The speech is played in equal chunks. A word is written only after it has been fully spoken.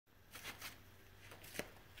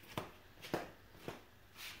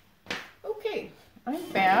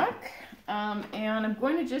And I'm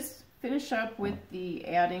going to just finish up with the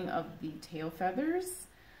adding of the tail feathers.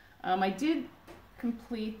 I did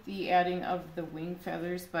complete the adding of the wing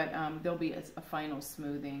feathers, but there'll be a final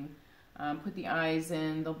smoothing. Put the eyes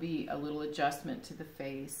in, there'll be a little adjustment to the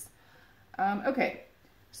face. Okay,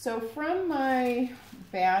 so from my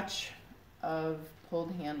batch of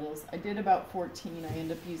pulled handles, I did about 14. I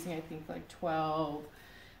end up using, I think, like 12,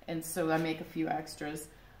 and so I make a few extras.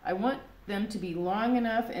 I want them to be long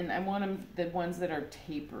enough, and I want them, the ones that are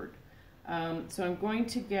tapered. So I'm going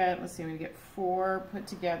to get, let's see, I'm going to get 4 put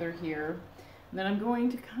together here. And then I'm going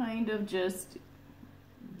to kind of just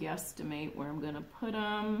guesstimate where I'm going to put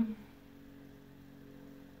them.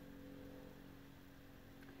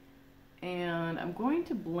 And I'm going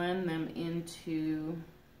to blend them into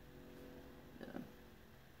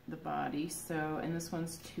the body. So, and this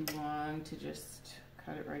one's too long to just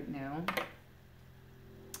cut it right now. Okay.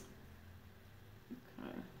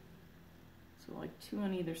 So like 2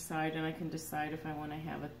 on either side, and I can decide if I want to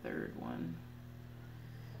have a third one.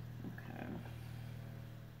 Okay.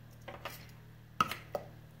 Wait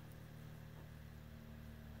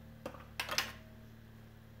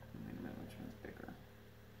a minute, which one's bigger?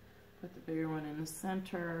 Put the bigger one in the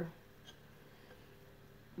center.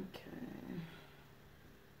 Okay.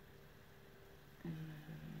 And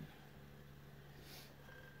then,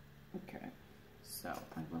 okay. So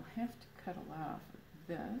I will have to cut a lot of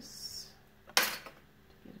this to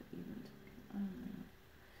get it even to be on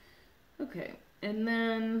there. Okay, and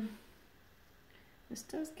then this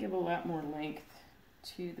does give a lot more length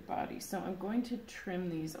to the body, so I'm going to trim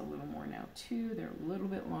these a little more now too. They're a little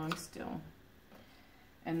bit long still.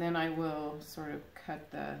 And then I will sort of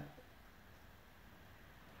cut the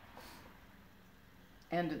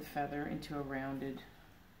end of the feather into a rounded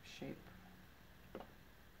shape.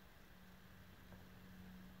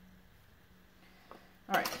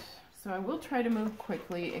 All right, so I will try to move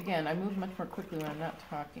quickly. Again, I move much more quickly when I'm not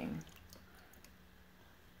talking.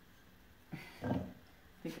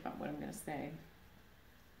 Think about what I'm going to say.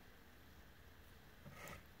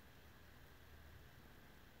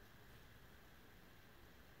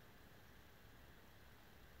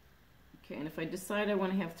 Okay, and if I decide I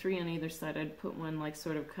want to have 3 on either side, I'd put one like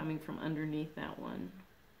sort of coming from underneath that one.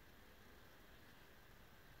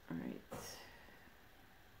 All right.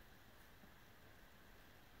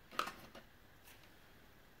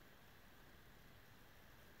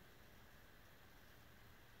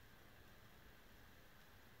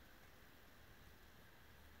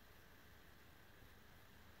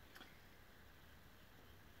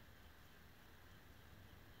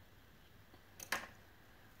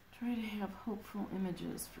 Try to have hopeful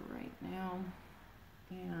images for right now,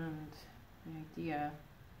 and the idea,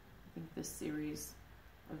 I think this series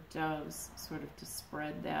of doves sort of to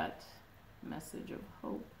spread that message of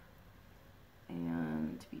hope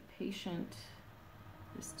and to be patient.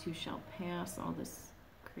 This too shall pass, all this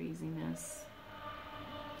craziness.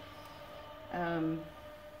 I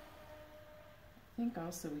think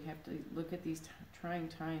also we have to look at these trying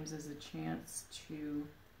times as a chance to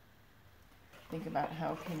think about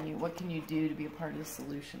what can you do to be a part of the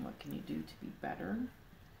solution? What can you do to be better?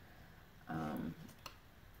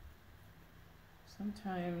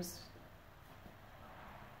 Sometimes,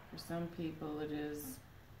 for some people, it is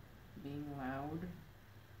being loud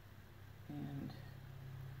and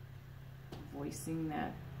voicing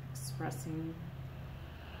that, expressing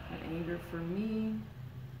that anger. For me,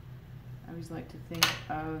 I always like to think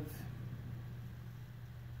of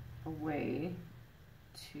a way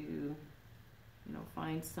to,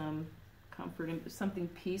 find some comfort and something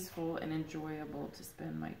peaceful and enjoyable to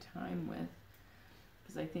spend my time with.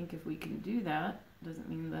 Because I think if we can do that, doesn't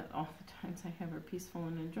mean that all the times I have are peaceful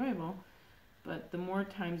and enjoyable, but the more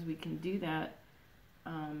times we can do that,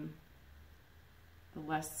 the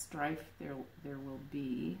less strife there will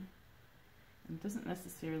be. And it doesn't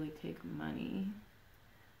necessarily take money,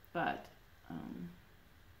 but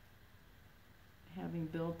having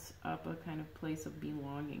built up a kind of place of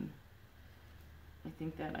belonging, I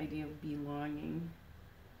think that idea of belonging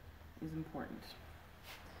is important.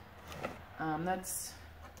 That's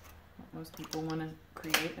what most people want to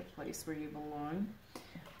create, a place where you belong.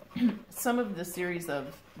 Some of the series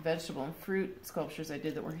of vegetable and fruit sculptures I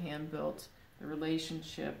did that were hand-built, the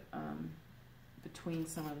relationship between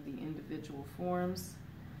some of the individual forms,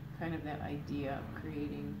 kind of that idea of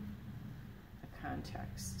creating a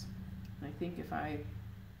context. And I think if I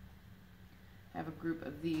have a group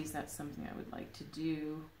of these, that's something I would like to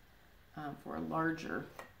do for a larger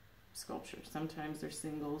sculpture. Sometimes they're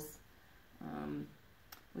singles.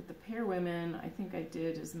 With the pear women, I think I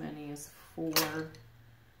did as many as 4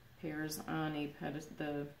 pairs on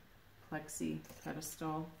the plexi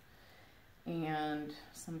pedestal. And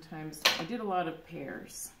sometimes I did a lot of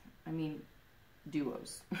pairs, I mean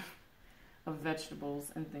duos of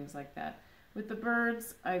vegetables and things like that. With the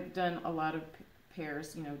birds, I've done a lot of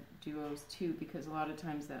pairs, you know, duos too, because a lot of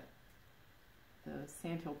times that the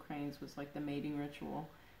sandhill cranes was like the mating ritual,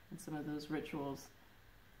 and some of those rituals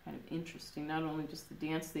kind of interesting, not only just the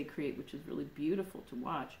dance they create, which is really beautiful to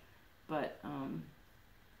watch, but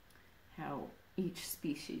how each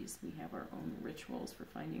species, we have our own rituals for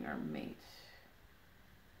finding our mate.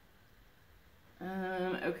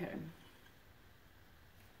 Okay.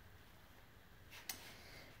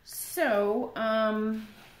 So, on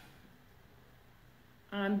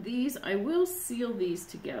these, I will seal these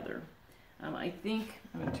together. I think,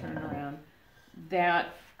 I'm going to turn it around,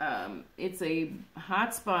 that it's a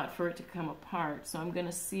hot spot for it to come apart, so I'm going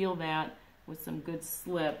to seal that with some good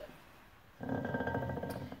slip.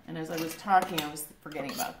 And as I was talking, I was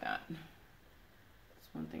forgetting about that. That's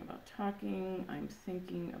one thing about talking. I'm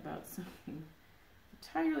thinking about something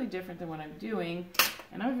entirely different than what I'm doing,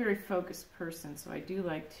 and I'm a very focused person, so I do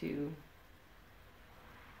like to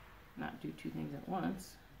not do two things at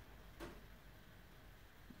once.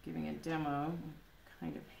 Giving a demo,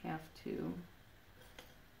 kind of have to.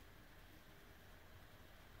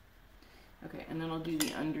 Okay, and then I'll do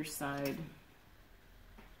the underside.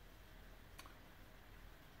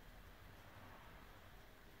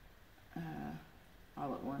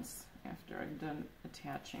 All at once after I'm done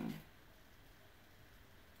attaching.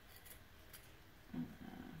 And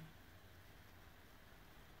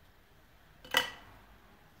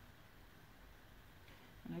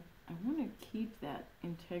I want to keep that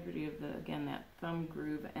integrity of the, again, that thumb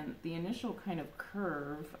groove and the initial kind of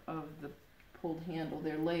curve of the pulled handle.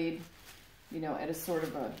 They're laid, you know, at a sort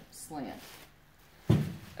of a slant.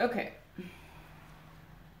 Okay.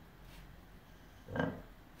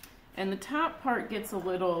 And the top part gets a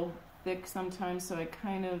little thick sometimes, so I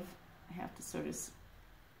kind of have to sort of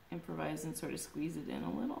improvise and sort of squeeze it in a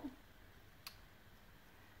little.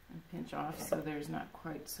 And pinch off so there's not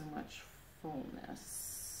quite so much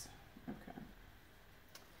fullness. Okay.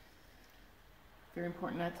 Very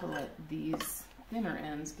important not to let these thinner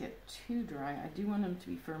ends get too dry. I do want them to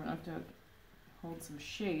be firm enough to hold some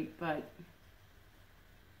shape, but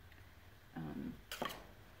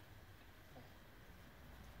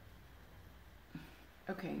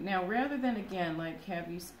okay, now rather than, again, like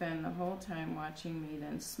have you spend the whole time watching me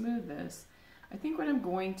then smooth this, I think what I'm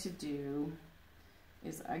going to do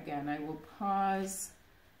is, again, I will pause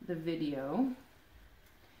the video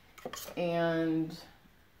and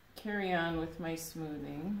carry on with my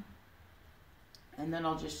smoothing, and then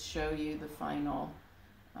I'll just show you the final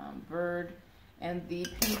bird and the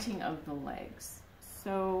painting of the legs.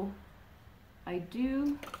 So I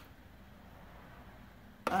do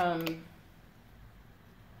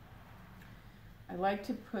I like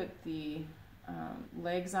to put the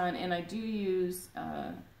legs on, and I do use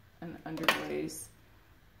an underglaze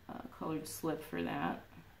colored slip for that.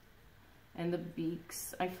 And the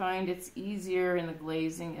beaks, I find it's easier in the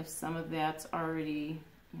glazing if some of that's already,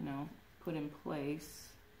 you know, put in place.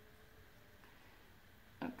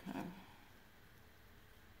 Okay.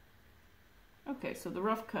 Okay, so the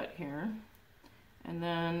rough cut here. And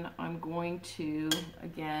then I'm going to,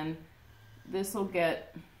 again, this will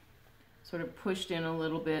get sort of pushed in a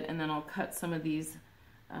little bit, and then I'll cut some of these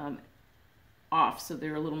off so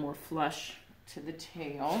they're a little more flush to the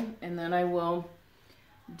tail. And then I will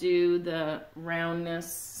do the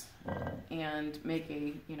roundness and make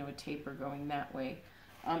a, you know, a taper going that way.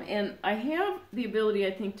 And I have the ability,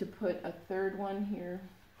 I think, to put a third one here.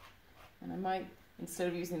 And I might, instead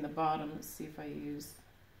of using the bottom, let's see if I use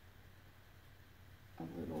a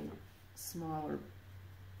little smaller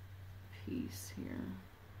piece here.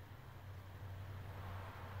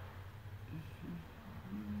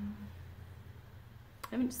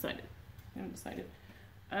 I haven't decided.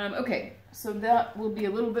 Okay, so that will be a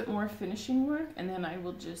little bit more finishing work, and then I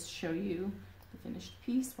will just show you the finished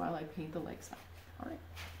piece while I paint the legs on. All right.